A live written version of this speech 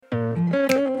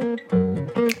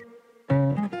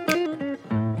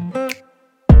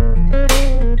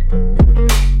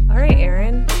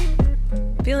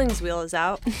close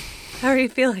out. How are you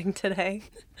feeling today?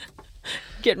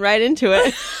 Getting right into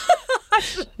it.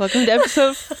 Welcome to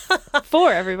episode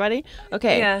 4, everybody.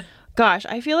 Okay. Yeah. Gosh,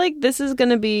 I feel like this is going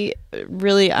to be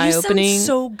really eye-opening. You sound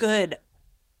so good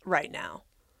right now.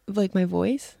 Like my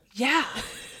voice? Yeah.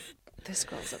 This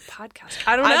girl's a podcast.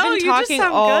 I don't I've know. been You talking just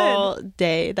sound all good.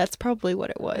 day. That's probably what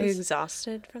it was. Are you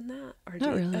exhausted from that? Or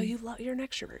Not really. Oh, you're an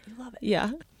extrovert. You love it.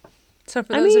 Yeah. So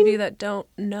for those of you that don't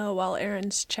know, while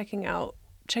Erin's checking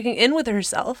in with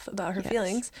herself about her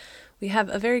feelings, we have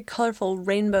a very colorful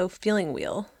rainbow feeling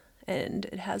wheel, and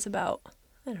it has about,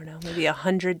 I don't know, maybe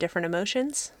 100 different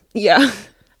emotions. Yeah.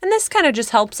 And this kind of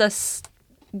just helps us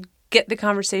get the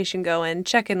conversation going,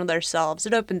 check in with ourselves.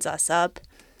 It opens us up.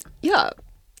 Yeah.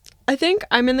 I think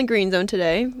I'm in the green zone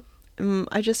today.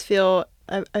 I just feel,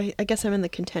 I guess I'm in the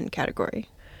content category.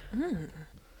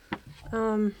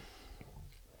 I'm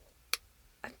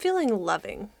feeling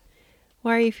loving.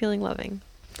 Why are you feeling loving?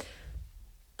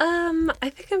 I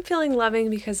think I'm feeling loving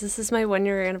because this is my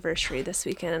 1-year anniversary this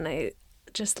weekend, and I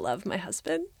just love my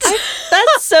husband.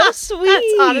 That's so sweet.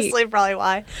 That's honestly probably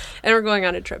why. And we're going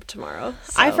on a trip tomorrow.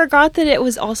 So. I forgot that it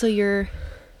was also your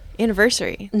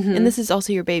anniversary. Mm-hmm. And this is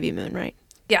also your baby moon, right?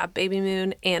 Yeah, baby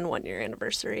moon and 1-year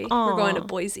anniversary. Aww. We're going to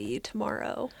Boise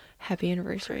tomorrow. Happy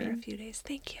anniversary. For a few days.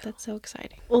 Thank you. That's so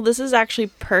exciting. Well, this is actually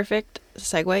perfect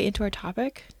segue into our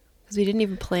topic because we didn't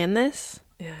even plan this.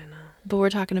 Yeah, I know. But we're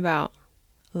talking about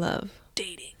love.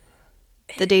 Dating.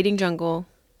 The dating jungle.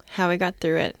 How we got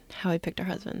through it. How we picked our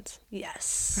husbands.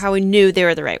 Yes. How we knew they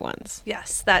were the right ones.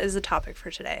 Yes, that is the topic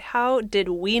for today. How did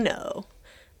we know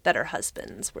that our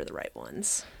husbands were the right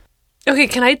ones? Okay,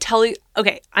 can I tell you?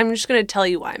 Okay, I'm just going to tell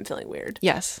you why I'm feeling weird.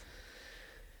 Yes.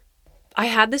 I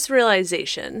had this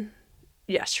realization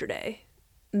yesterday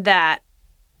that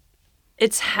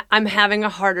I'm having a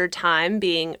harder time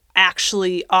being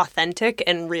actually authentic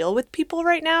and real with people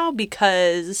right now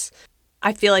because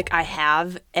I feel like I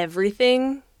have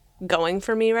everything going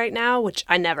for me right now, which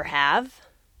I never have,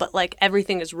 but like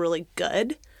everything is really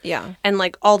good. Yeah. And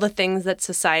like all the things that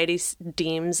society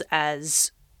deems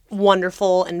as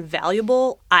wonderful and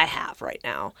valuable, I have right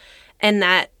now. And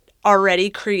that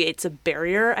already creates a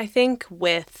barrier, I think,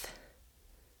 with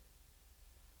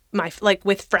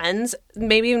with friends,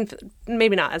 maybe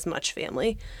not as much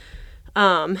family.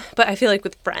 But I feel like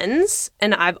with friends,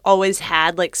 and I've always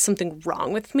had like something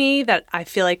wrong with me that I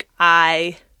feel like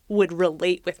I would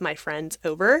relate with my friends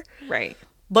over. Right.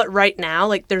 But right now,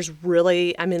 like I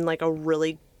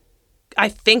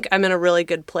think I'm in a really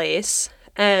good place.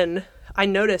 And I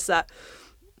noticed that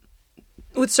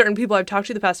with certain people I've talked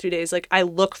to the past few days, like I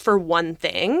look for one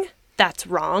thing that's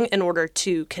wrong in order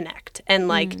to connect. And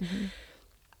like,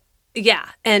 yeah.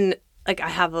 And like I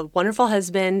have a wonderful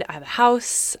husband. I have a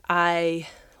house. I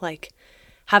like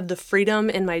have the freedom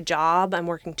in my job. I'm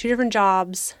working 2 different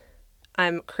jobs.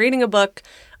 I'm creating a book.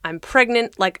 I'm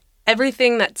pregnant. Like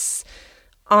everything that's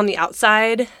on the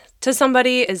outside to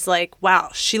somebody is like, wow,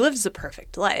 she lives the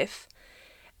perfect life.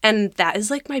 And that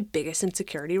is like my biggest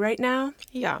insecurity right now.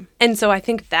 Yeah. And so I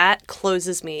think that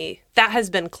has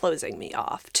been closing me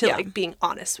off to like being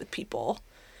honest with people.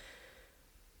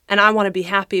 And I want to be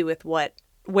happy with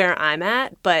where I'm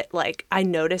at, but like I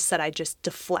notice that I just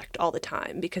deflect all the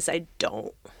time because I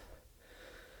don't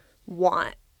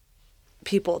want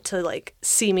people to like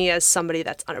see me as somebody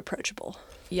that's unapproachable.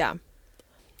 Yeah.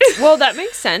 Well, that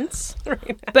makes sense.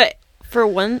 Right. But for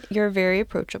one, you're very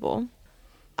approachable.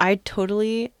 I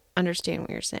totally understand what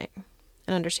you're saying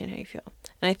and understand how you feel.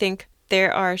 And I think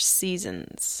there are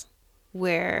seasons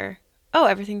where,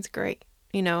 everything's great,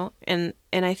 you know? And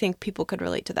I think people could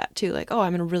relate to that too. Like,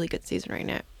 I'm in a really good season right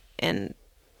now. And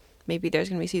maybe there's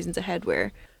going to be seasons ahead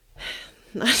where,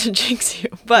 not to jinx you,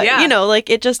 but, you know,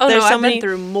 like it just, there's so I've many. been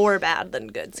through more bad than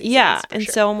good seasons. Yeah. And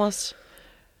so almost,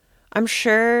 I'm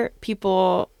sure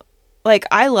people, like,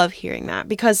 I love hearing that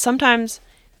because sometimes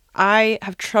I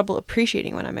have trouble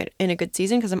appreciating when I'm in a good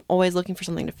season because I'm always looking for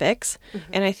something to fix.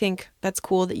 Mm-hmm. And I think that's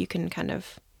cool that you can kind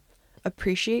of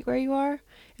appreciate where you are.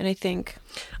 And I think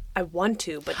I want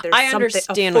to, but there's I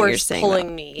understand what you're saying,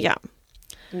 pulling me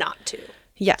not to.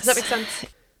 Yes. Does that make sense?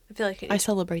 I feel like I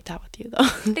celebrate that with you, though.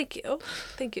 Thank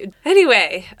you.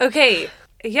 Anyway, okay.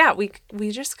 Yeah,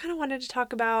 we just kind of wanted to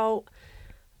talk about,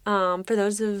 for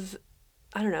those of,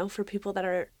 I don't know, for people that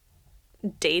are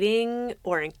dating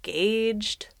or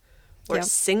engaged or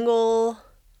single.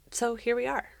 So here we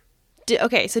are.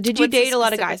 So did you date a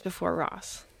lot of guys before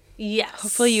Ross? Yes.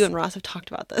 Hopefully you and Ross have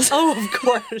talked about this. Oh, of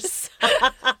course.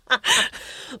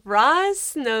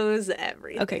 Ross knows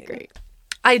everything. Okay, great.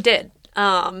 I did.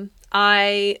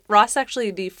 Ross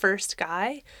actually the first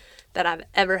guy that I've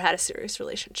ever had a serious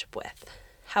relationship with.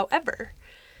 However,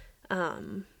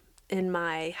 in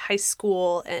my high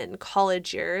school and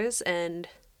college years, and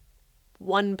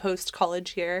one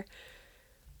post-college year,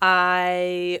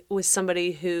 I was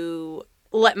somebody who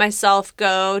let myself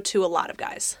go to a lot of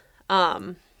guys.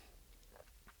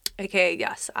 AKA,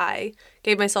 yes, I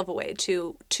gave myself away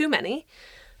to too many.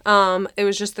 It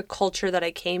was just the culture that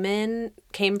I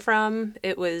came from.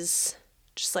 It was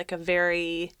just like a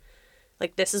very,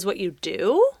 like, this is what you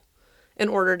do in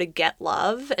order to get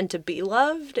love and to be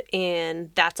loved.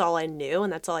 And that's all I knew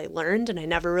and that's all I learned. And I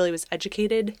never really was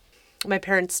educated. My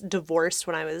parents divorced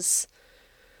when I was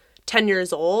 10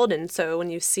 years old. And so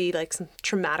when you see like some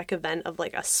traumatic event of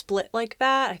like a split like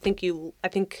that, I think you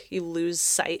lose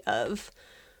sight of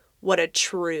what a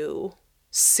true,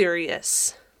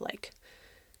 serious, like,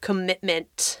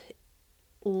 commitment,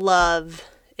 love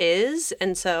is.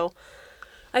 And so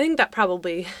I think that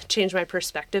probably changed my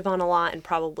perspective on a lot and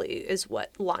probably is what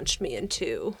launched me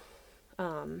into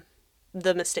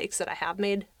the mistakes that I have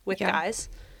made with guys.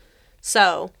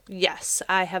 So, yes,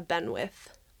 I have been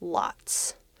with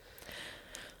lots.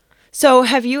 So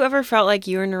have you ever felt like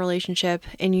you were in a relationship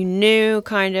and you knew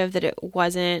kind of that it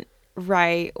wasn't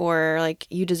right or like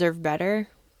you deserved better,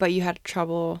 but you had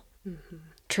trouble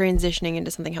transitioning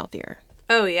into something healthier?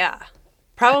 Oh, yeah.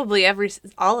 Probably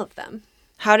all of them.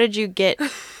 How did you get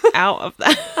out of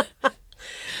that?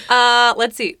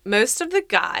 Let's see. Most of the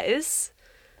guys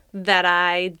that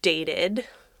I dated,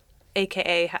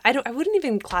 AKA, I wouldn't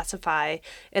even classify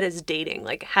it as dating,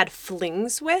 like had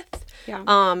flings with.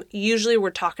 Yeah. Usually were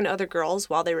talking to other girls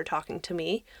while they were talking to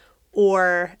me,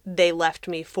 or they left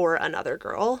me for another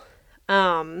girl,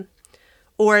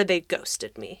 or they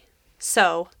ghosted me.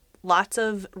 So lots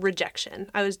of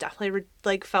rejection. I was definitely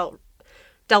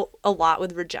dealt a lot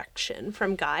with rejection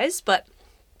from guys, but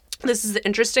this is the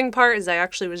interesting part is I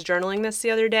actually was journaling this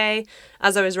the other day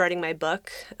as I was writing my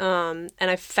book, and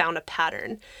I found a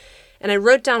pattern. And I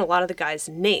wrote down a lot of the guys'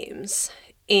 names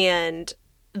and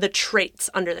the traits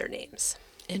under their names.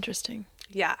 Interesting.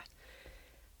 Yeah.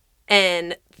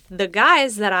 And the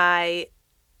guys that I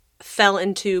fell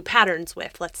into patterns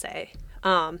with, let's say,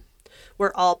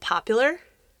 were all popular.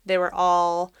 They were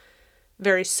all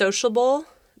very sociable.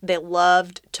 They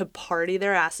loved to party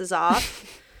their asses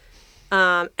off.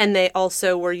 And they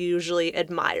also were usually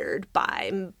admired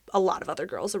by a lot of other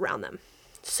girls around them.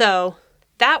 So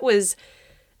that was,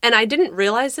 and I didn't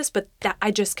realize this, but that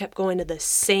I just kept going to the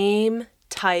same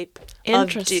type of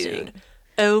dude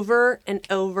over and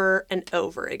over and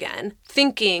over again,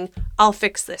 thinking I'll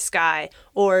fix this guy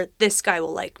or this guy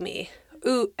will like me.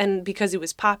 Ooh, and because he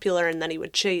was popular and then he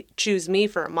would choose me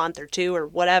for a month or two or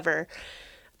whatever,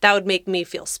 that would make me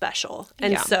feel special.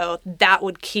 And so that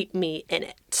would keep me in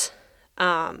it.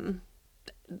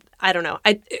 I don't know.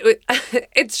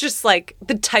 It's just like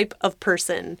the type of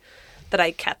person that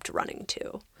I kept running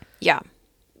to. Yeah.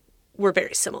 We're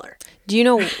very similar. Do you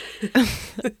know?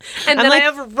 And then I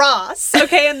have Ross.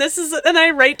 Okay. And I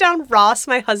write down Ross,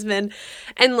 my husband,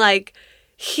 and like,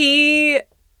 he's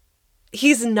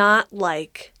not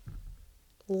like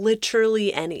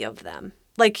literally any of them.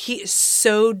 Like, he is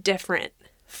so different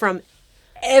from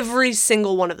every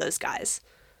single one of those guys.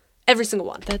 Every single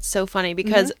one. That's so funny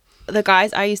because the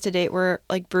guys I used to date were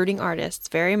like brooding artists,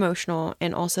 very emotional,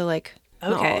 and also like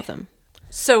not all of them.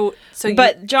 So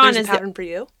but John there's is a pattern for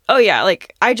you? Oh yeah,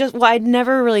 like I'd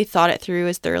never really thought it through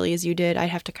as thoroughly as you did. I'd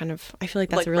have to I feel like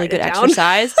that's a really good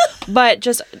exercise. But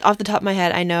just off the top of my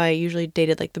head, I know I usually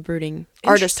dated like the brooding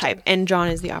artist type, and John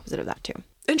is the opposite of that too.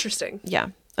 Interesting. Yeah.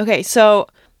 Okay, so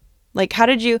like how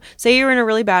did you say you were in a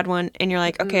really bad one and you're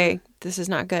like, okay, this is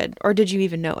not good, or did you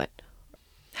even know it?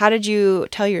 How did you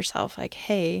tell yourself like,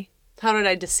 hey? How did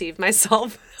I deceive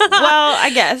myself? Well,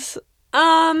 I guess.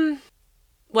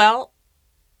 Well,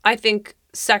 I think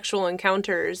sexual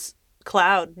encounters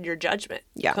cloud your judgment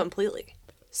completely.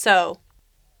 So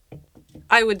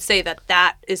I would say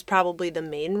that is probably the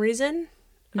main reason.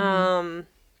 I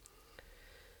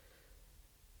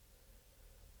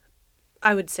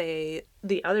would say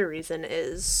the other reason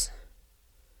is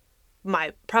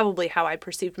probably how I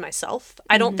perceived myself.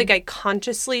 I don't think I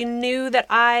consciously knew that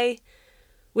I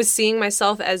was seeing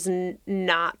myself as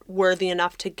not worthy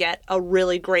enough to get a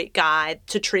really great guy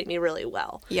to treat me really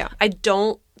well. Yeah. I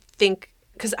don't think,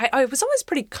 because I was always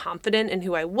pretty confident in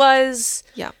who I was.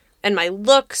 Yeah. And my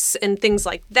looks and things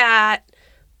like that.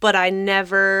 But I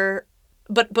never,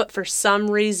 but for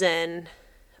some reason,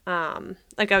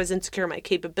 like I was insecure in my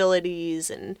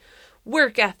capabilities and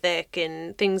work ethic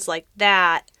and things like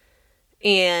that.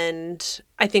 And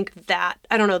I think that,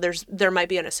 I don't know, there might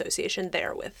be an association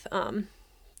there with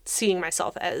seeing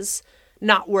myself as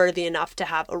not worthy enough to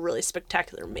have a really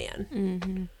spectacular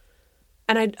man.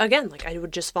 And I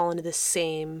would just fall into the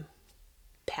same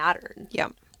pattern Yeah.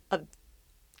 of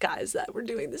guys that were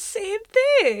doing the same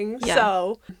thing. Yeah.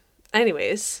 So,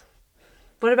 anyways,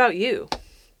 what about you?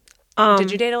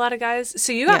 Did you date a lot of guys?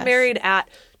 So you got Yes. married at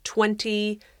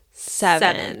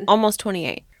 27. Almost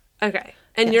 28. Okay.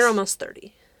 And Yes. you're almost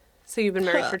 30. So you've been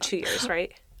married for 2 years,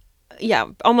 right? Yeah,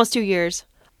 almost 2 years.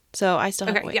 So I still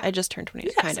have Okay, wait. yeah. I just turned 28,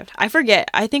 You got kind some of. I forget.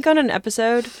 I think on an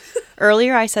episode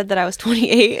earlier I said that I was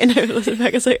 28, and I listened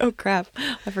back. I was like, oh crap,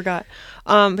 I forgot.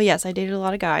 But yes, I dated a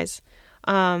lot of guys.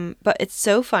 But it's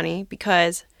so funny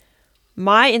because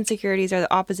my insecurities are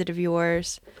the opposite of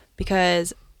yours,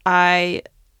 because I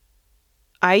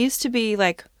used to be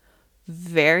like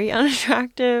very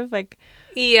unattractive. Like,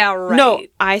 Yeah, right. no,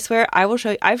 I swear I will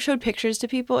show you. I've showed pictures to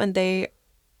people, and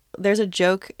there's a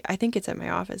joke, I think it's at my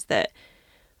office, that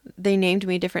they named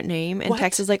me a different name, and What?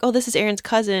 Tex is like, oh, this is Aaron's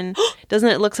cousin. Doesn't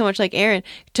it look so much like Aaron?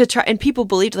 To try, and people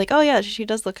believed, like, oh yeah, she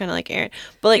does look kind of like Aaron.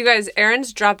 But like, You guys,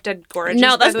 Erin's drop dead gorgeous.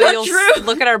 No, By that's the way, not you'll true.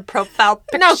 Look at our profile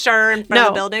picture in front of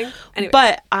the building. Anyway,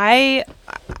 but I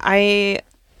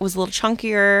was a little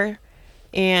chunkier,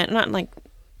 and not like,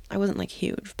 I wasn't like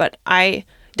huge, but I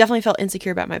definitely felt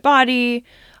insecure about my body.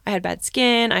 I had bad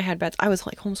skin. I was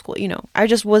like homeschooled, you know. I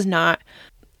just was not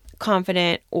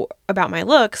confident about my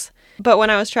looks. But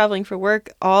when I was traveling for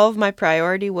work, all of my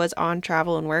priority was on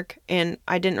travel and work, and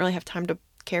I didn't really have time to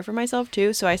care for myself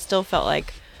too. So I still felt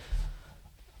like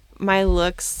my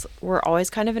looks were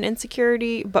always kind of an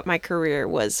insecurity, but my career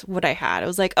was what I had. I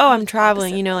was like, oh, I'm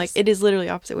traveling, you know, like it is literally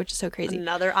opposite, which is so crazy.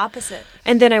 another opposite.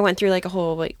 And then I went through like a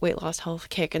whole like weight loss health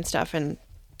kick and stuff, and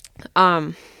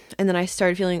then I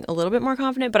started feeling a little bit more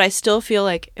confident, but I still feel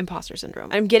like imposter syndrome.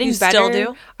 I'm getting You better. still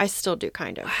do? I still do,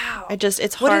 kind of. Wow.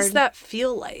 It's hard. What does that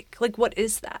feel like? Like, what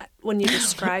is that when you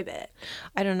describe it?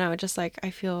 I don't know. Just like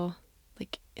I feel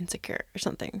like insecure or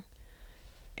something.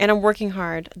 And I'm working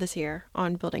hard this year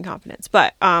on building confidence.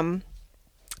 But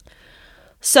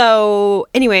so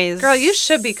anyways, Girl, you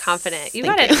should be confident. You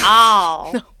Thank got it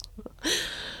all.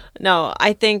 No,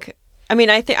 I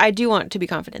do want to be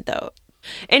confident though.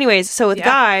 Anyways, so with Yeah.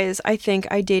 guys, I think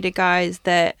I dated guys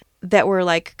that were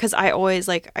like, because I always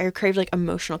like, I craved like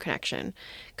emotional connection,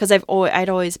 because I'd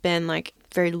always been like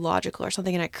very logical or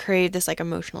something, and I craved this like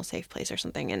emotional safe place or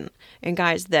something, and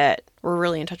guys that were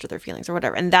really in touch with their feelings or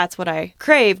whatever, and that's what I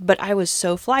craved. But I was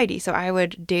so flighty, so I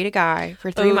would date a guy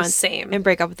for 3 months, same. and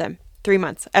break up with them. 3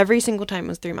 months. Every single time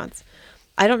was 3 months.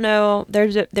 I don't know.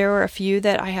 There were a few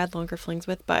that I had longer flings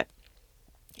with, but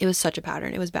it was such a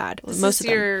pattern. It was bad. This Most is of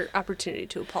them. your opportunity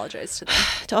to apologize to them.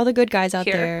 To all the good guys out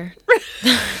Here.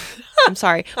 there. I'm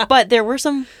sorry, but there were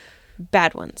some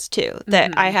bad ones too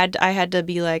that I had to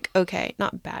be like, okay,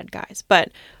 not bad guys,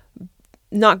 but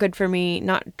not good for me,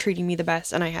 not treating me the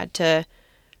best, and I had to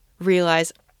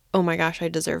realize, oh my gosh, I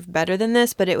deserve better than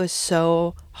this. But it was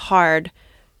so hard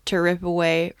to rip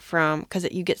away from,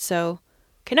 because you get so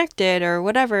connected or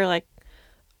whatever. Like,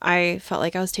 I felt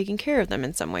like I was taking care of them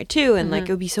in some way too, and like it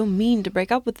would be so mean to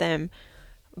break up with them,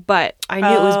 but I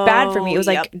knew it was bad for me. It was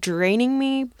like draining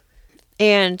me,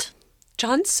 and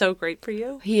John's so great for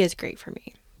you. he is great for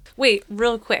me. Wait,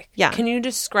 real quick. Yeah. Can you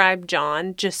describe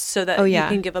John just so that Oh, yeah. you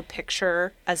can give a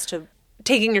picture as to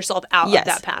taking yourself out Yes, of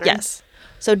that pattern? yes.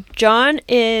 So John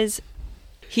he's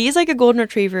like a golden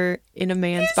retriever in a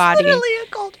man's body. Literally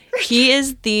a gold.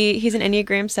 He's an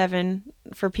Enneagram 7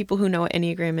 for people who know what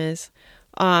Enneagram is.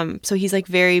 So he's like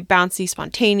very bouncy,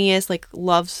 spontaneous, like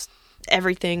loves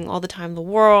everything all the time in the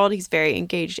world. He's very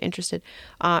engaged, interested.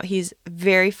 He's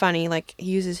very funny, like he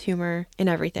uses humor in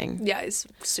everything. Yeah, he's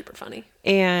super funny.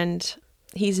 And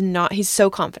he's so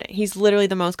confident. He's literally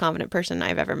the most confident person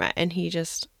I've ever met, and he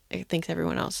just thinks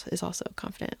everyone else is also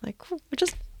confident. Like,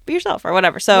 just be yourself or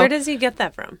whatever. So Where does he get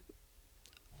that from?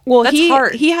 well, That's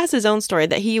hard. he has his own story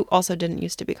that he also didn't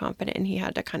used to be confident, and he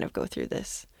had to kind of go through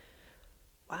this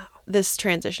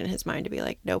transition in his mind to be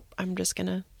like, nope, I'm just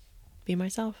gonna be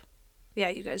myself. Yeah,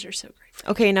 you guys are so great.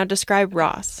 Okay, now describe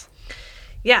Ross.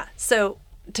 Yeah. So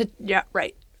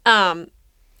right.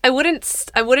 I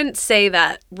wouldn't say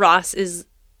that Ross is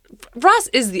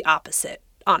the opposite,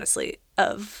 honestly,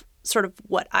 of sort of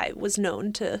what I was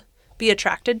known to be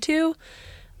attracted to.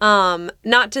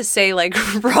 Not to say like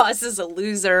Ross is a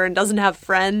loser and doesn't have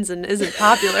friends and isn't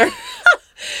popular,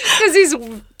 because he's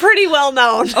pretty well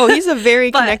known. Oh, he's a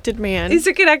very But connected man. He's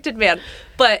a connected man,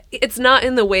 but it's not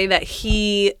in the way that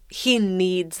he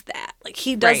needs that. Like,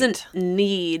 he doesn't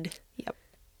need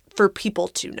for people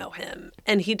to know him,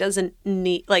 and he doesn't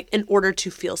need, like, in order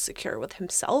to feel secure with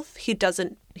himself. He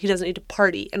doesn't need to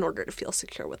party in order to feel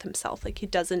secure with himself. Like, he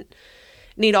doesn't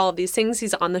need all of these things.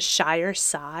 He's on the shyer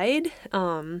side,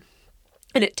 and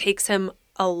it takes him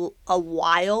a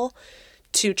while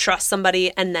to trust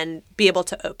somebody and then be able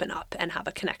to open up and have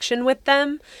a connection with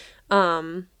them.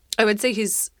 I would say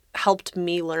he's helped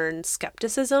me learn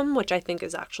skepticism, which I think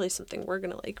is actually something we're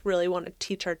going to like really want to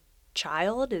teach our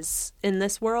child is in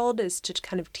this world, is to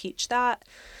kind of teach that.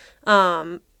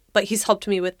 But he's helped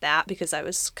me with that because I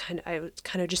kind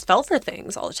of just fell for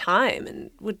things all the time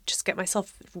and would just get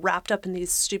myself wrapped up in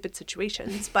these stupid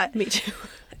situations. But Me too.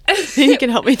 He can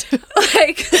help me too.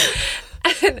 like,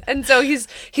 and so he's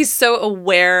so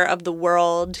aware of the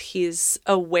world. He's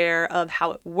aware of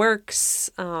how it works.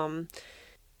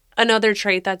 Another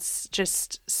trait that's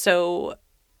just so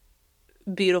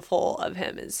beautiful of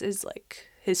him is like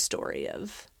his story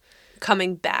of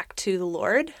coming back to the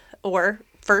Lord, or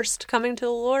first coming to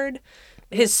the Lord.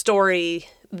 His story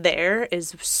there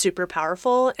is super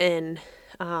powerful, and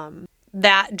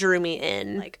that drew me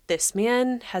in. Like, this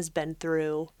man has been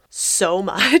through so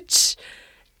much,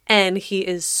 and he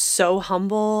is so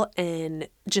humble and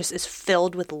just is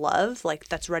filled with love, like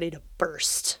that's ready to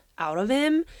burst out of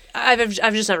him. I've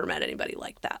just never met anybody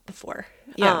like that before.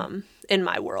 Yeah. In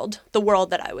my world, the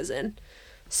world that I was in.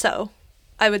 So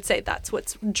I would say that's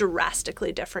what's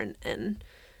drastically different, and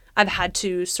I've had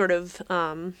to sort of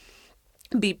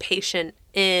be patient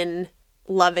in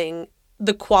loving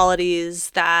the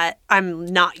qualities that I'm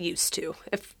not used to,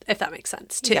 if that makes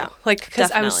sense too. Yeah, like,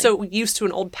 because I was definitely. so used to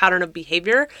an old pattern of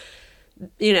behavior,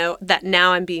 you know, that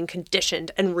now I'm being conditioned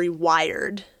and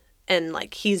rewired, and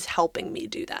like he's helping me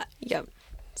do that. Yep.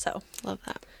 So Love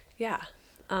that. yeah.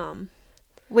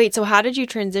 Wait, so how did you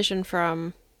transition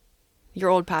from your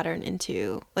old pattern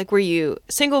into, like, were you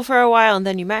single for a while and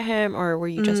then you met him, or were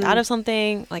you just out of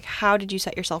something? Like, how did you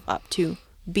set yourself up to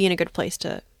be in a good place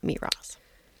to meet Ross?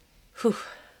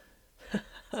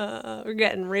 We're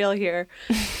getting real here.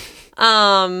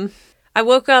 I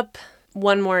woke up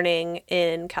one morning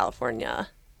in California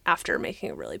after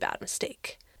making a really bad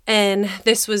mistake. And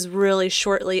this was really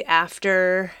shortly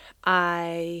after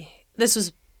this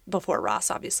was before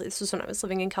Ross, obviously. This was when I was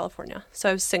living in California. So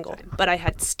I was single, but I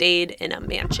had stayed in a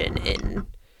mansion in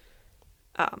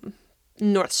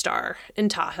North Star in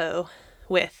Tahoe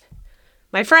with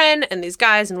my friend and these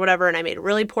guys and whatever. And I made a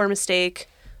really poor mistake.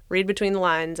 Read between the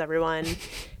lines, everyone.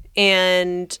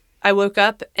 And I woke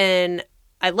up and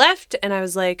I left and I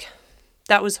was like,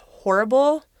 that was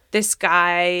horrible. This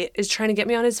guy is trying to get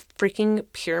me on his freaking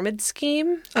pyramid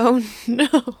scheme. Oh,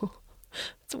 no.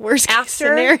 It's worst case After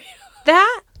scenario.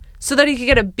 that, so that he could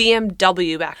get a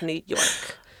BMW back in New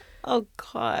York. Oh,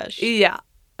 gosh. Yeah.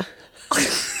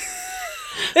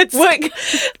 It's like,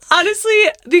 honestly,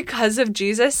 because of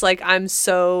Jesus, like, I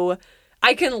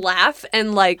can laugh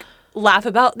and like laugh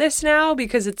about this now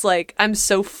because it's like, I'm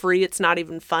so free, it's not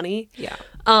even funny. Yeah.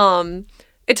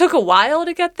 It took a while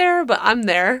to get there, but I'm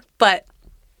there. But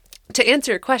to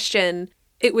answer your question,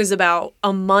 it was about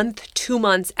a month, 2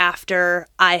 months after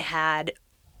I had,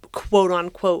 quote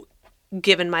unquote,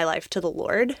 given my life to the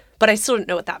Lord, but I still didn't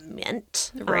know what that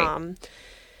meant. Right.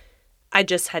 I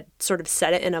just had sort of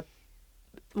said it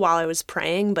while I was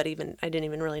praying, but I didn't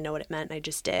even really know what it meant. I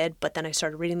just did. But then I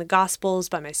started reading the Gospels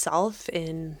by myself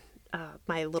in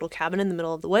my little cabin in the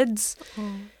middle of the woods.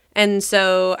 And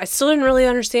so I still didn't really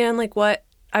understand like what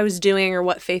I was doing or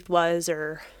what faith was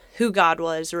or who God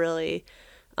was really.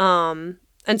 And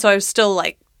so I was still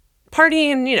like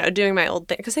partying, you know, doing my old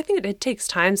thing. Because I think it takes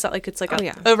time. It's not like it's like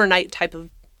an overnight type of,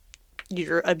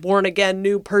 you're a born again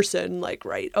new person like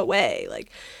right away.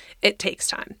 Like it takes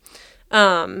time.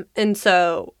 And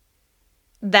so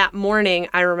that morning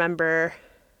I remember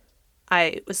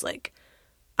I was like,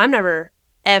 I'm never,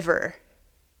 ever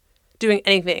doing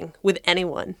anything with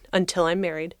anyone until I'm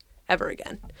married ever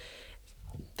again.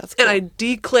 That's cool. And I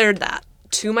declared that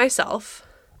to myself,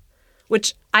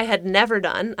 which I had never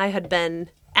done. I had been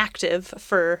active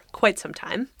for quite some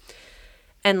time.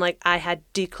 And like I had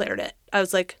declared it. I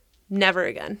was like, never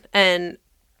again. And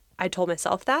I told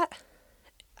myself that.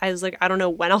 I was like, I don't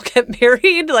know when I'll get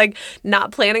married, like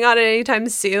not planning on it anytime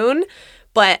soon.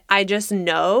 But I just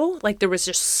know like there was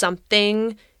just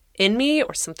something in me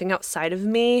or something outside of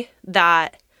me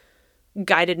that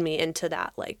guided me into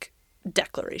that like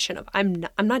declaration of I'm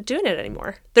not doing it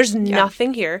anymore. There's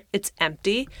nothing here. It's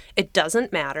empty. It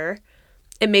doesn't matter.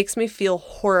 It makes me feel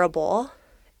horrible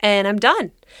and I'm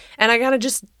done. And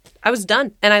I was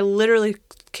done. And I literally,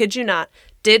 kid you not,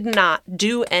 did not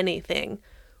do anything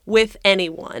with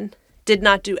anyone, did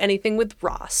not do anything with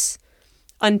Ross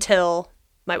until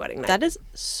my wedding night. That is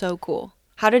so cool.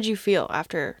 How did you feel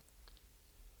after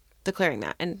declaring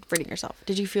that and reading yourself?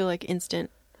 Did you feel like instant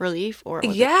relief or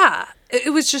was Yeah.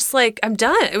 It was just like, I'm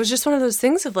done. It was just one of those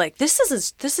things of like, this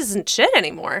isn't shit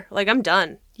anymore. Like, I'm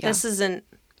done. Yeah. This isn't,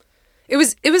 it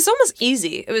was almost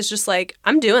easy. It was just like,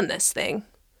 I'm doing this thing.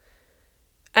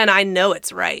 And I know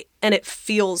it's right. And it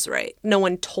feels right. No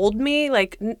one told me.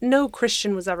 Like, no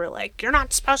Christian was ever like, you're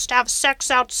not supposed to have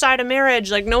sex outside of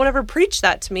marriage. Like, no one ever preached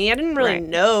that to me. I didn't really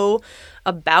know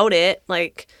about it.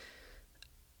 Like,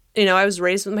 you know, I was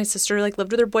raised with my sister, like,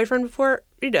 lived with her boyfriend before,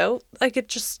 you know, like, it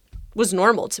just was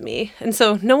normal to me. And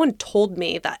so no one told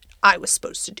me that I was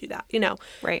supposed to do that, you know.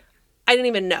 Right. I didn't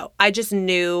even know. I just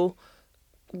knew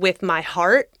with my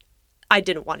heart, I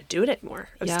didn't want to do it anymore.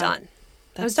 I was done.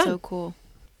 That's so cool.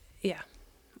 Yeah.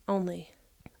 Only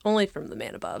from the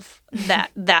man above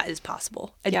that is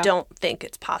possible. I don't think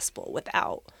it's possible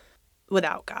without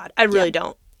God. I really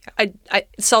don't. I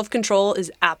self-control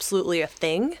is absolutely a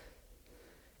thing.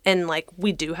 And like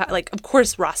we do have, like, of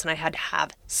course Ross and I had to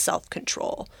have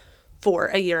self-control for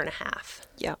a year and a half.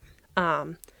 Yeah.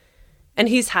 And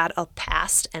he's had a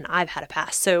past and I've had a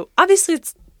past. So obviously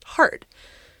it's hard.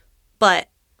 But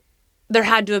there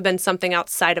had to have been something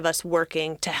outside of us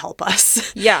working to help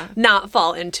us not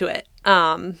fall into it.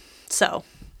 So,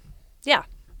 yeah.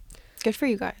 Good for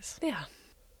you guys. Yeah.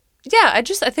 Yeah, I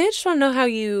think I just want to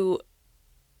know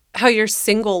how your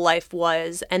single life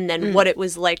was and then what it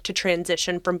was like to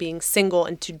transition from being single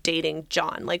into dating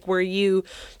John. Like, were you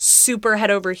super head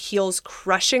over heels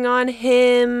crushing on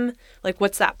him? Like,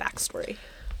 what's that backstory?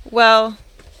 Well,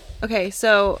 okay,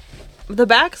 so the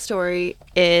backstory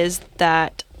is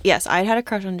that yes, I had a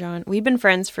crush on John. We'd been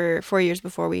friends for 4 years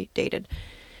before we dated.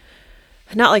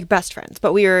 Not like best friends,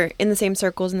 but we were in the same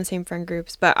circles, in the same friend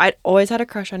groups. But I'd always had a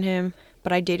crush on him.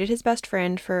 But I dated his best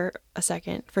friend for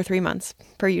 3 months,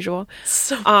 per usual.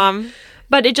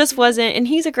 But it just wasn't. And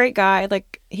he's a great guy.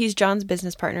 Like, he's John's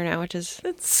business partner now, which is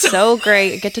so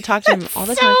great. I get to talk to him all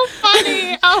the time. So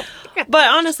funny. Oh, but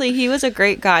honestly, he was a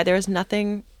great guy. There was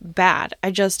nothing bad.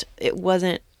 It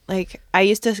wasn't. Like, I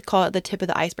used to call it the tip of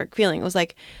the iceberg feeling. It was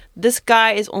like, this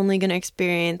guy is only going to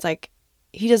experience, like,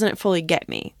 he doesn't fully get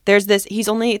me. There's this, he's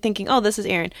only thinking, oh, this is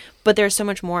Aaron. But there's so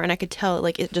much more. And I could tell,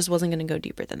 like, it just wasn't going to go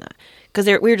deeper than that. Because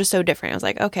we were just so different. I was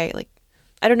like, okay, like,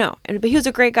 I don't know. But he was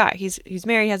a great guy. He's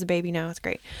married, has a baby now. It's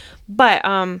great. But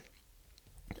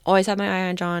always had my eye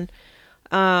on John.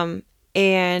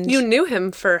 And you knew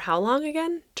him for how long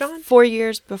again, John? 4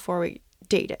 years before we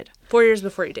dated. 4 years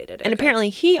before you dated. And apparently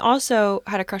he also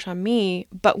had a crush on me,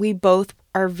 but we both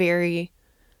are very,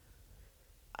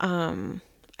 I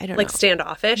don't know. Like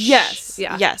standoffish? Yes.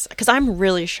 Yeah. Yes. Because I'm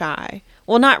really shy.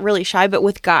 Well, not really shy, but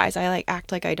with guys, I like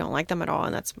act like I don't like them at all.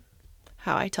 And that's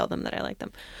how I tell them that I like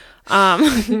them.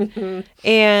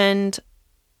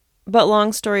 But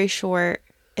long story short,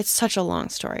 it's such a long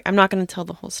story. I'm not going to tell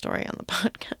the whole story on the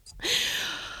podcast.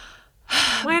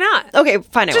 Why not? Okay,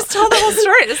 fine. Just tell the whole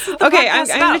story. This is the okay,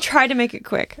 podcast I'm going to try to make it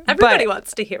quick. Everybody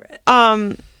wants to hear it.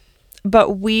 But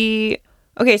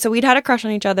so we'd had a crush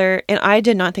on each other, and I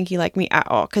did not think he liked me at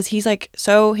all because he's like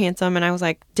so handsome, and I was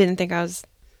like, didn't think I was,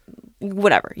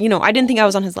 whatever. You know, I didn't think I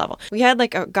was on his level. We had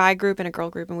like a guy group and a girl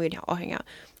group, and we'd all hang out.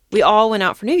 We all went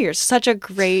out for New Year's. Such a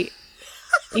great,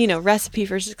 recipe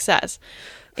for success.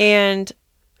 And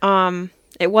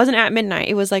it wasn't at midnight.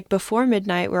 It was like before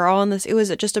midnight. We were all in this. It was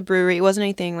just a brewery. It wasn't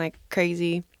anything like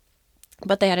crazy.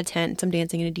 But they had a tent, some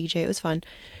dancing, and a DJ. It was fun.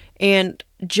 And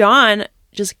John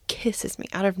just kisses me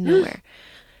out of nowhere.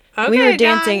 Okay, we were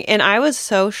dancing, and I was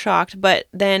so shocked. But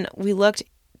then we looked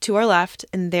to our left,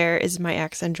 and there is my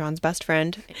ex and John's best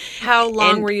friend. How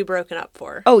long were you broken up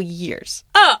for? Oh, years.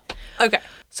 Oh, okay.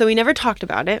 So we never talked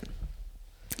about it.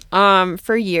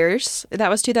 For years. That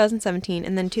was 2017.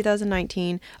 And then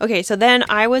 2019. Okay, so then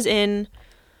I was in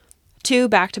 2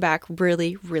 back-to-back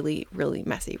really, really, really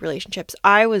messy relationships.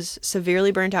 I was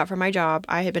severely burnt out from my job.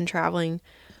 I had been traveling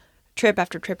trip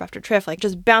after trip after trip, like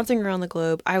just bouncing around the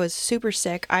globe. I was super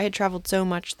sick. I had traveled so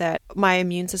much that my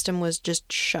immune system was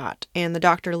just shot. And the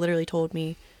doctor literally told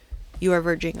me, you are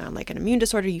verging on like an immune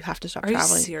disorder. You have to stop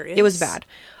traveling. Are you serious? It was bad.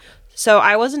 So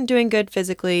I wasn't doing good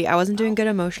physically. I wasn't doing good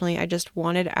emotionally. I just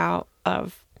wanted out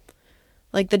of,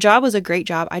 like, the job was a great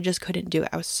job. I just couldn't do it.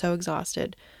 I was so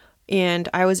exhausted. And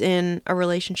I was in a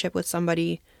relationship with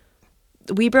somebody.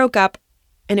 We broke up,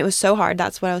 and it was so hard.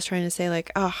 That's what I was trying to say. Like,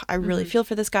 oh, I really feel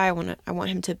for this guy. I want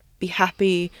him to be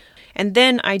happy. And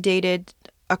then I dated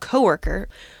a coworker,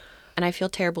 and I feel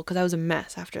terrible because I was a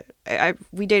mess after.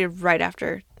 We dated right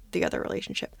after the other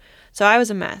relationship. So I was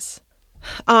a mess.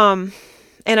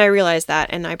 And I realized that,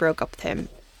 and I broke up with him.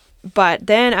 But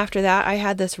then after that, I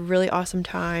had this really awesome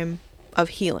time of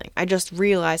healing. I just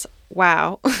realized,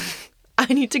 wow, I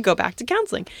need to go back to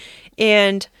counseling.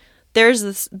 And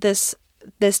there's this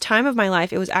this time of my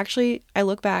life, it was actually, I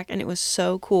look back and it was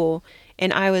so cool.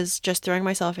 And I was just throwing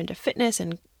myself into fitness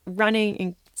and running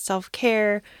and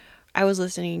self-care. I was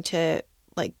listening to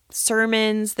like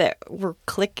sermons that were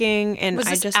clicking, and Was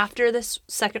I this just after this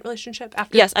second relationship?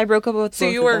 After yes, I broke up with So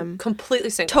both you of were them. completely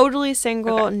single. Totally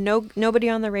single, Okay. nobody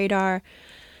on the radar,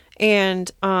 and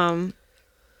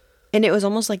it was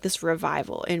almost like this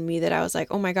revival in me that I was like,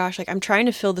 oh my gosh, like I'm trying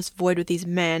to fill this void with these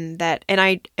men that, and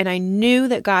I knew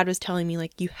that God was telling me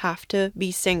like, you have to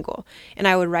be single. And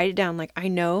I would write it down. Like, I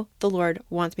know the Lord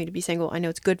wants me to be single. I know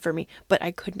it's good for me, but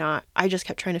I could not, I just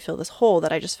kept trying to fill this hole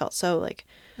that I just felt so like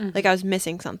I was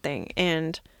missing something.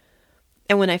 And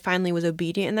when I finally was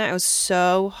obedient in that, it was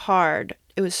so hard.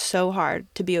 It was so hard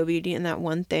to be obedient in that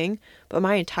one thing. But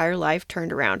my entire life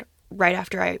turned around right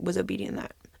after I was obedient in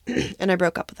that. And I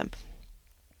broke up with him.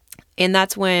 And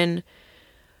that's when,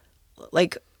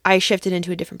 like, I shifted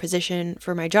into a different position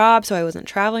for my job, so I wasn't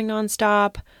traveling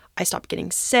nonstop. I stopped getting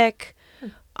sick.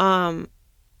 My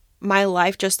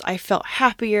life just, I felt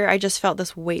happier. I just felt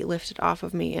this weight lifted off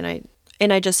of me,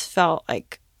 and I just felt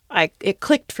like it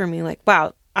clicked for me. Like,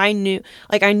 wow, I knew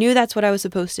that's what I was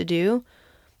supposed to do,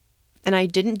 and I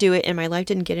didn't do it, and my life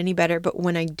didn't get any better. But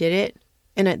when I did it,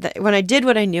 and when I did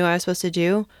what I knew I was supposed to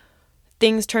do,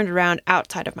 things turned around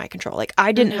outside of my control. Like,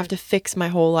 I didn't have to fix my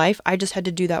whole life. I just had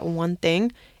to do that one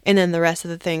thing. And then the rest of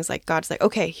the things, like, God's like,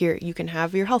 okay, here, you can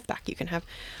have your health back. You can have,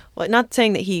 well, not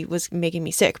saying that he was making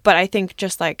me sick, but I think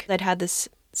just like I'd had this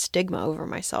stigma over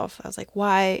myself. I was like,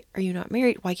 why are you not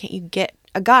married? Why can't you get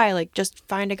a guy? Like, just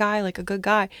find a guy, like a good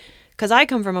guy. Because I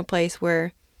come from a place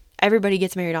where everybody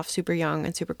gets married off super young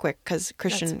and super quick because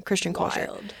Christian culture.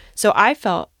 Wild. So I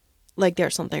felt like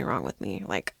there's something wrong with me.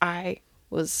 Like,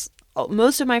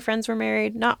 most of my friends were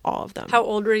married, not all of them. How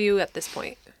old were you at this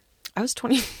point? I was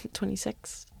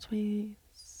 26, 27.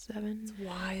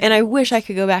 Wild. And I wish I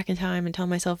could go back in time and tell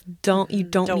myself, you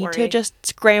don't need worry. to just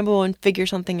scramble and figure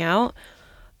something out.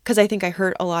 Because I think I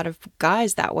hurt a lot of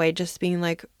guys that way, just being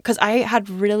like, because I had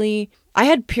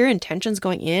pure intentions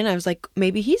going in. I was like,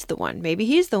 maybe he's the one. Maybe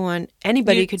he's the one.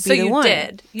 Anybody could be the one.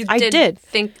 I did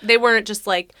think they weren't just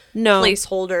like No.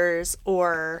 placeholders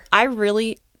or. I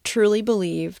really, truly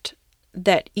believed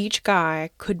that each guy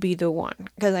could be the one.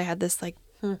 Because I had this like,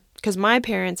 because my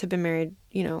parents had been married,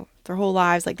 their whole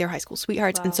lives, like they're high school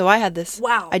sweethearts. Wow. And so I had this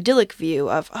Wow. idyllic view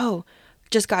of,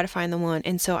 just got to find the one.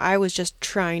 And so I was just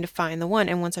trying to find the one.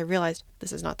 And once I realized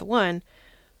this is not the one,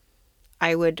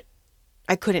 I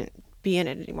couldn't be in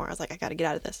it anymore. I was like, I got to get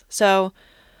out of this. So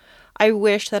I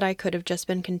wish that I could have just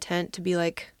been content to be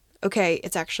like, okay,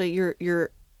 it's actually,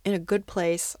 you're in a good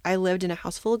place. I lived in a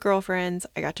house full of girlfriends.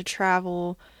 I got to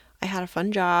travel. I had a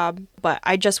fun job, but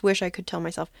I just wish I could tell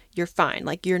myself, you're fine.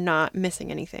 Like, you're not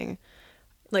missing anything.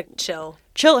 Like, chill,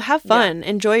 Have fun,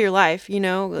 enjoy your life,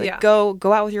 like, go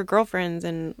out with your girlfriends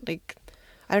and, like,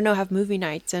 I don't know, have movie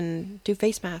nights and do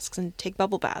face masks and take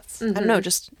bubble baths. I don't know,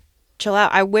 just chill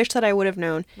out. I wish that I would have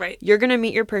known, Right. You're going to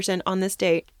meet your person on this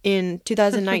date in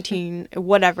 2019,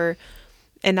 whatever.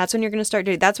 And that's when you're going to start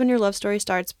dating. That's when your love story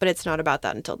starts, but it's not about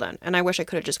that until then. And I wish I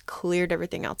could have just cleared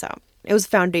everything else out. It was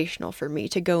foundational for me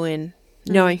to go in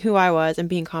knowing who I was and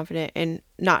being confident and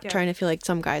not trying to feel like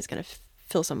some guy's going to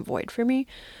fill some void for me.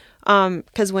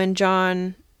 Because when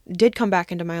John did come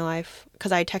back into my life,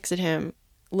 because I texted him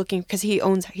looking, because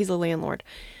he's a landlord.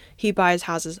 He buys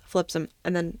houses, flips them,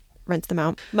 and then rents them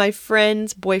out. My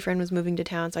friend's boyfriend was moving to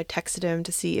town, so I texted him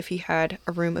to see if he had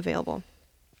a room available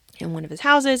in one of his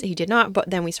houses. He did not, but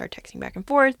then we started texting back and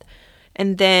forth.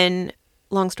 And then,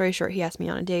 long story short, he asked me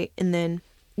on a date. And then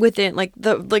within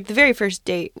the very first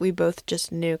date, we both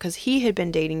just knew, because he had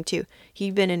been dating too.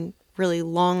 He'd been in really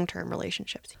long-term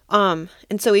relationships. And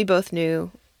so we both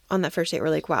knew on that first date, we're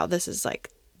like, wow, this is like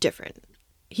different.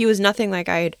 He was nothing like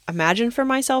I had imagined for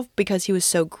myself, because he was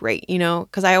so great,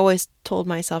 because I always told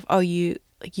myself, oh, you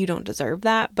don't deserve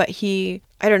that. But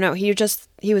I don't know, he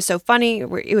was so funny.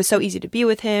 It was so easy to be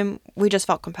with him. We just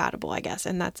felt compatible, I guess.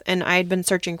 And I had been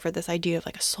searching for this idea of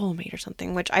like a soulmate or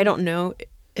something, which I don't know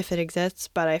if it exists,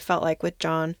 but I felt like with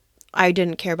John, I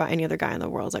didn't care about any other guy in the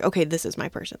world. I was like, okay, this is my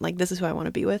person. Like, this is who I want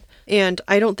to be with. And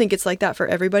I don't think it's like that for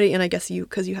everybody. And I guess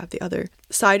because you have the other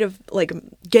side of like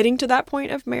getting to that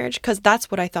point of marriage, because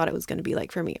that's what I thought it was going to be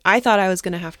like for me. I thought I was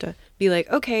going to have to be like,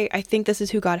 okay, I think this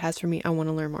is who God has for me. I want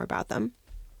to learn more about them.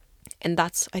 And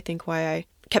that's, I think, why I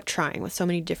kept trying with so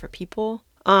many different people.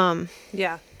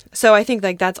 Yeah. So I think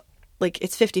like that's like,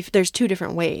 it's 50, there's two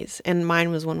different ways, and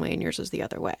mine was one way and yours was the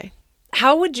other way.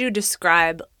 How would you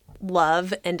describe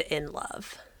love and in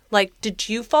love? Like, did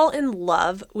you fall in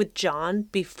love with John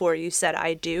before you said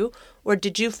I do? Or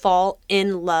did you fall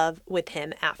in love with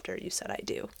him after you said I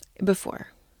do? Before.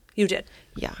 You did.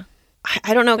 Yeah.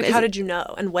 I don't know. Like, how did you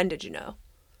know? And when did you know?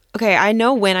 Okay, I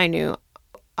know when I knew.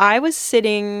 I was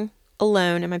sitting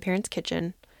alone in my parents'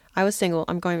 kitchen. I was single.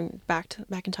 I'm going back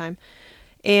in time.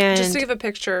 And just to give a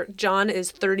picture, John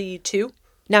is 32.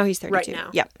 Now he's 32. Right now.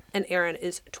 Yep. And Aaron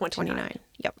is 29.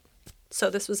 Yep. So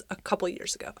this was a couple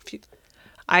years ago.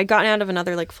 I'd gotten out of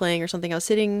another like fling or something. I was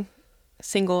sitting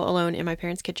single alone in my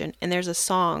parents' kitchen, and there's a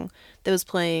song that was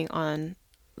playing on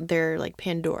their like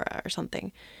Pandora or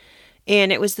something.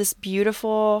 And it was this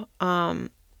beautiful,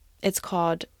 it's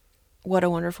called What a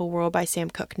Wonderful World by Sam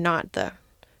Cooke, not the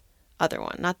other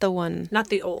one, not the one. Not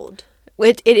the old.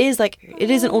 It is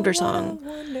an older song.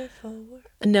 What a wonderful world.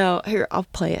 No, here, I'll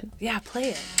play it. Yeah,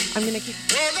 play it. I'm going to keep.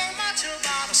 Don't know much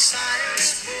about a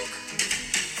science book.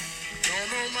 Don't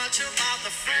know much about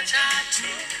the French I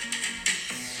took.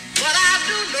 But I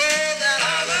do know that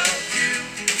I love you.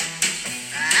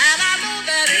 And I know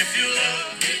that if you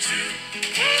love me too,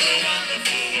 what a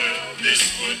wonderful world this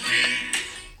would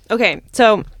be. Okay,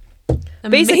 so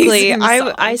basically, Amazing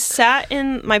song. I sat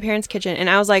in my parents' kitchen and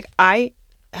I was like, I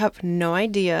have no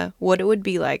idea what it would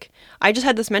be like. I just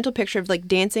had this mental picture of like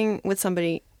dancing with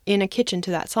somebody in a kitchen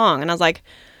to that song. And I was like,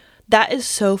 that is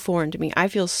so foreign to me. I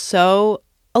feel so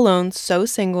alone, so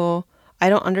single. I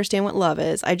don't understand what love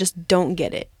is. I just don't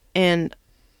get it. And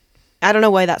I don't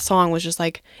know why that song was just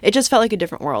like, it just felt like a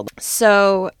different world.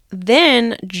 So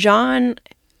then John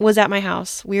was at my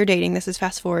house. We were dating. This is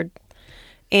fast forward.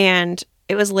 And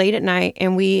it was late at night,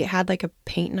 and we had like a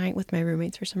paint night with my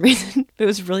roommates for some reason. It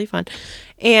was really fun.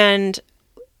 And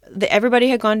everybody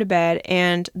had gone to bed,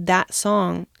 and that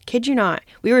song, kid you not,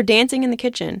 we were dancing in the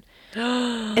kitchen,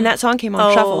 and that song came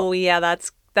on shuffle. Oh, yeah,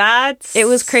 that's... It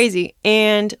was crazy.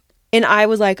 And I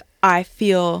was like, I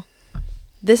feel,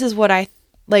 this is what I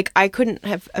couldn't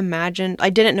have imagined. I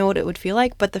didn't know what it would feel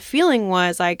like, but the feeling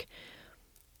was like,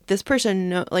 this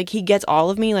person, like, he gets all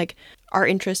of me, like, our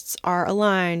interests are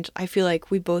aligned. I feel like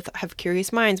we both have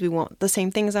curious minds. We want the same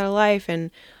things out of life.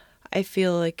 And I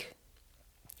feel like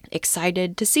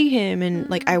excited to see him. And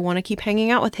like, I want to keep hanging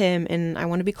out with him. And I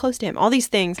want to be close to him. All these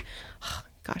things. Oh,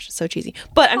 gosh, it's so cheesy.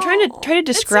 But I'm trying to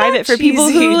describe it for people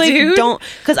who like dude. don't.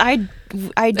 Because I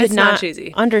did not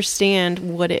cheesy. understand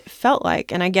what it felt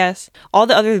like. And I guess all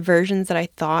the other versions that I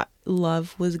thought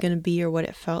love was going to be or what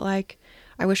it felt like,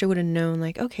 I wish I would have known,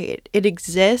 like, okay, it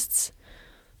exists.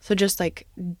 So just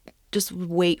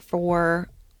wait for,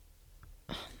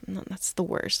 no, that's the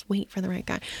worst. Wait for the right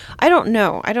guy. I don't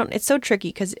know. It's so tricky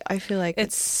because I feel like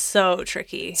It's so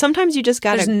tricky. sometimes you just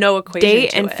got There's to no equation date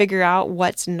to and it. figure out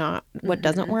what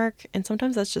doesn't work. And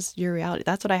sometimes that's just your reality.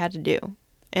 That's what I had to do.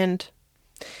 And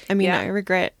I mean, Yeah. I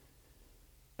regret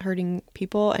hurting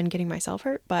people and getting myself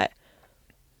hurt, but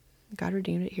God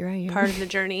redeemed it. Here I am. Part of the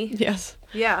journey. Yes.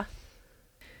 Yeah.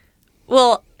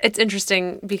 Well, it's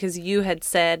interesting because you had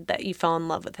said that you fell in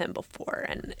love with him before,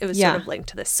 and it was Yeah. sort of linked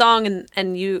to this song.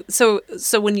 And you, so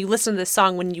when you listened to this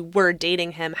song, when you were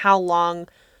dating him, how long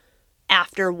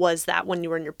after was that when you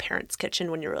were in your parents'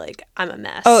 kitchen when you were like, I'm a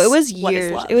mess? Oh, it was What is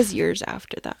years. love? It was years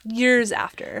after that. years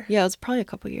after. Yeah, it was probably a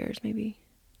couple years, maybe.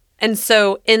 And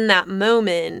so in that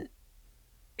moment,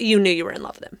 you knew you were in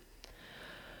love with him.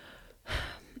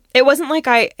 It wasn't like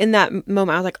in that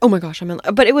moment, I was like, oh my gosh, I'm in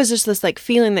love. But it was just this like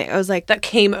feeling that I was like, That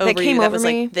came over you. That was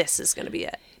me. like, this is going to be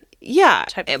it. yeah.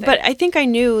 type of But thing. I think I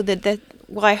knew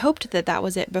well, I hoped that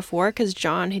was it before, because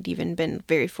John had even been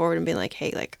very forward and been like,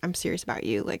 hey, like, I'm serious about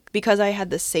you. Like, because I had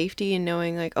the safety and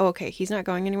knowing like, oh, okay, he's not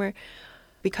going anywhere.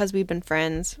 Because we've been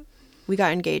friends, we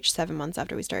got engaged 7 months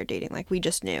after we started dating. Like, we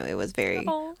just knew it was very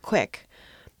Aw. quick.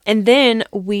 And then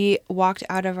we walked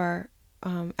out of our,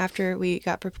 after we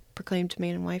got proclaimed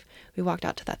man and wife, we walked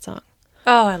out to that song.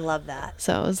 Oh, I love that.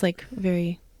 So it was like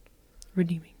very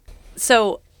redeeming.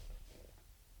 So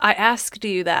I asked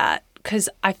you that because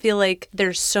I feel like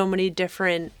there's so many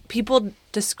different people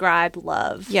describe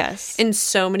love Yes. in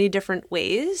so many different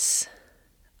ways.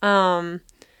 And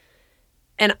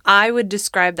I would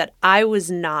describe that I was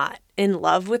not in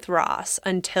love with Ross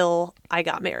until I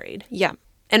got married. Yeah.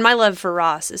 And my love for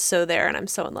Ross is so there, and I'm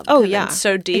so in love with Oh, him yeah. and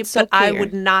so deep. It's so but I clear.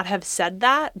 would not have said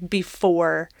that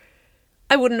before.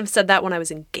 I wouldn't have said that when I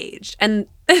was engaged. And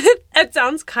it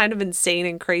sounds kind of insane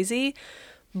and crazy,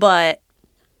 but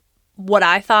what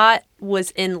I thought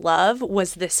was in love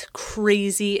was this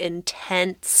crazy,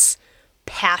 intense,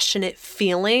 passionate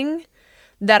feeling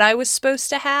that I was supposed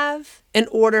to have in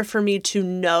order for me to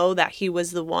know that he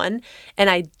was the one. And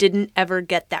I didn't ever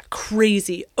get that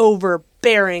crazy,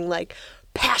 overbearing, like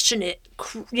passionate,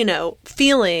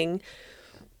 feeling,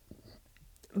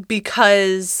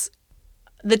 because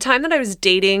the time that I was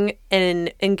dating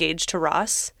and engaged to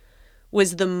Ross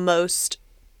was the most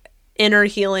inner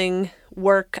healing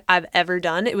work I've ever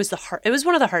done. It was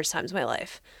one of the hardest times of my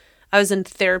life. I was in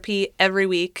therapy every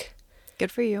week.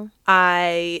 Good for you.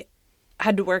 I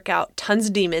had to work out tons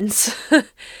of demons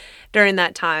during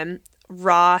that time.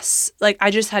 Ross, like,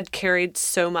 I just had carried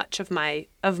so much of my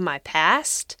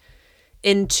past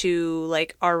into,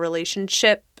 like, our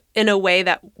relationship in a way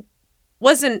that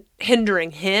wasn't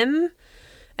hindering him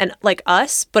and, like,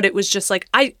 us, but it was just like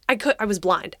I was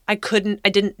blind. I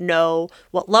didn't know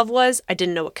what love was. I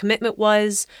didn't know what commitment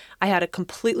was. I had a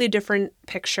completely different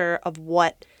picture of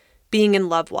what being in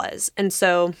love was. And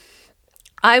so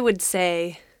I would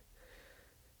say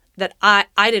that I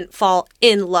didn't fall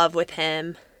in love with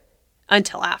him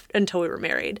until we were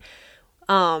married.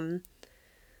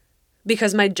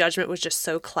 Because my judgment was just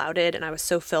so clouded and I was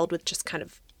so filled with just kind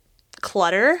of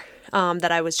clutter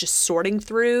that I was just sorting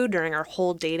through during our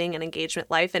whole dating and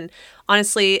engagement life. And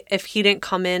honestly, if he didn't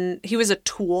come in, he was a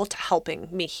tool to helping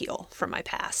me heal from my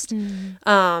past.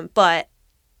 But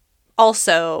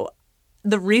also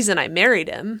the reason I married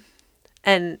him,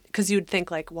 and because you would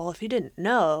think like, well, if you didn't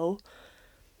know,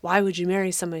 why would you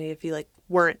marry somebody if you like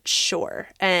weren't sure?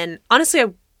 And honestly,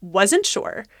 I wasn't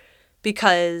sure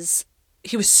because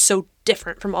he was so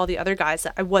different from all the other guys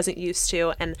that I wasn't used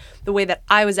to. And the way that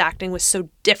I was acting was so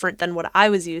different than what I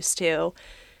was used to.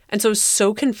 And so it was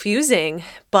so confusing.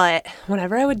 But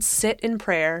whenever I would sit in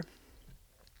prayer,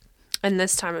 and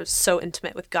this time I was so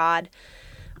intimate with God,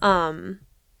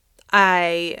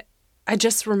 I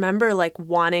just remember like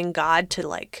wanting God to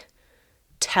like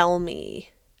tell me,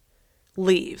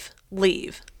 leave,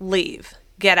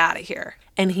 get out of here.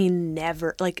 And he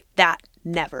never, like that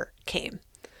never came.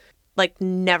 Like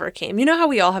never came. You know how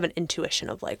we all have an intuition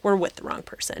of like, we're with the wrong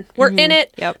person. We're in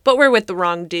it, but we're with the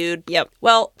wrong dude. Yep.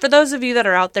 Well, for those of you that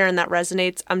are out there and that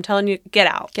resonates, I'm telling you, get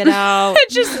out. Get out.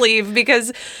 Just leave,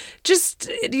 because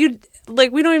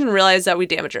we don't even realize that we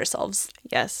damage ourselves.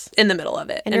 Yes. In the middle of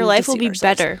it. And your life will be deceive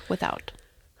ourselves. better without.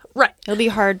 Right. It'll be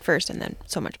hard first and then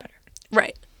so much better.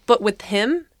 Right. But with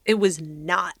him, it was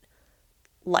not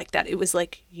like that. It was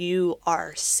like, you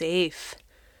are safe.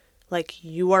 Like,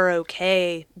 you are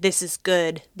okay. This is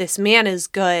good. This man is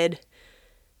good.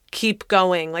 Keep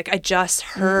going. Like, I just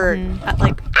heard,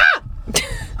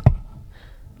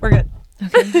 we're good.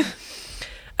 Okay.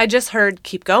 I just heard,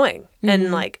 keep going.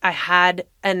 And like, I had,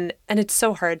 and it's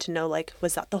so hard to know, like,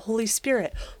 was that the Holy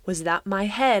Spirit? Was that my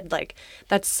head? Like,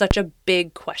 that's such a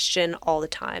big question all the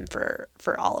time for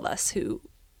all of us who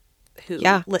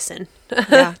listen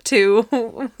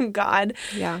to God.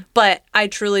 Yeah. But I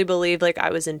truly believe like I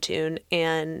was in tune,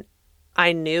 and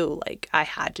I knew like I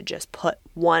had to just put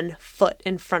one foot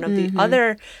in front of the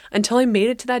other until I made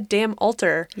it to that damn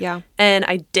altar. Yeah. And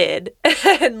I did.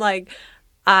 And like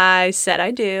I said I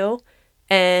do.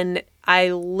 And I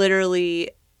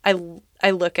literally I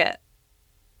look at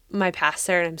my past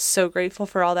there and I'm so grateful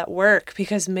for all that work,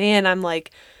 because man, I'm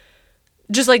like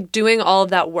just like doing all of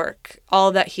that work, all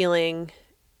of that healing,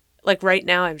 like right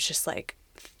now, I'm just like,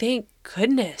 thank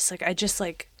goodness. Like, I just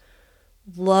like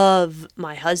love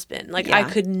my husband. Like, I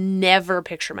could never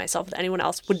picture myself with anyone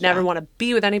else, would never want to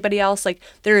be with anybody else. Like,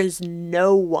 there is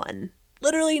no one,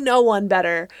 literally no one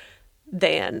better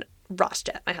than Ross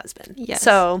Jett, my husband. Yes.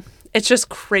 So it's just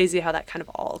crazy how that kind of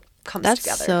all comes together.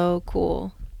 That's so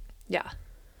cool. Yeah.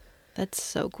 That's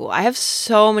so cool. I have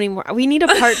so many more. We need a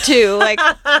part 2. Like,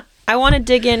 I want to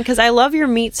dig in because I love your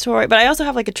meat story, but I also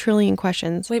have like a trillion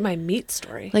questions. Wait, my meat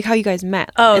story? Like how you guys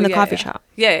met in the coffee shop.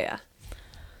 Yeah.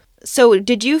 So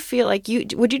did you feel like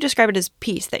would you describe it as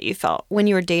peace that you felt when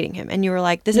you were dating him and you were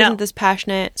like, this isn't this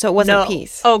passionate, so it wasn't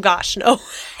peace? Oh gosh, no.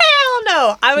 Hell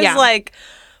no. I was like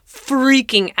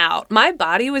freaking out. My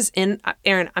body was in,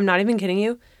 Erin, I'm not even kidding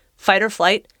you, fight or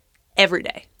flight every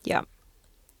day. Yeah.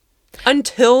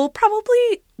 Until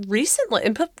probably recently,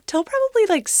 until probably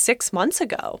like 6 months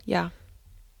ago. Yeah.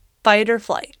 Fight or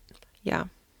flight. Yeah.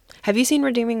 Have you seen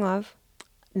Redeeming Love?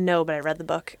 No, but I read the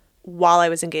book while I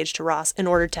was engaged to Ross in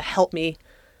order to help me.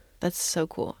 That's so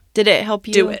cool. Did it help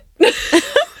you? Do it.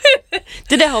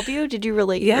 Did it help you? Did you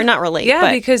relate? Yeah. Or not relate? Yeah,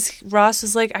 but... because Ross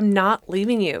was like, I'm not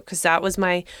leaving you. Because that was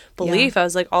my belief. I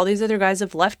was like, all these other guys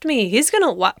have left me. He's going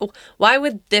to, why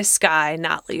would this guy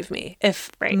not leave me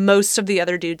if most of the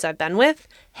other dudes I've been with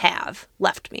have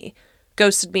left me,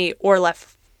 ghosted me, or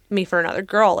left me for another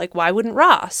girl? Like, why wouldn't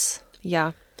Ross?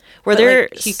 Yeah.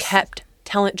 He kept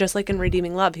telling, just like in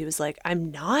Redeeming Love, he was like,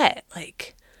 I'm not,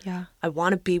 like, I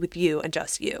want to be with you and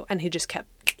just you. And he just kept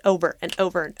over and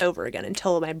over and over again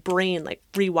until my brain like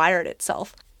rewired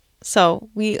itself. So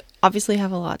we obviously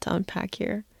have a lot to unpack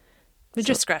here. We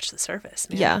just scratched the surface,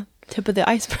 man. Yeah. Tip of the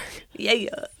iceberg. Yeah.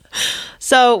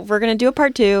 So we're going to do a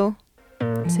part 2.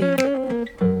 See you.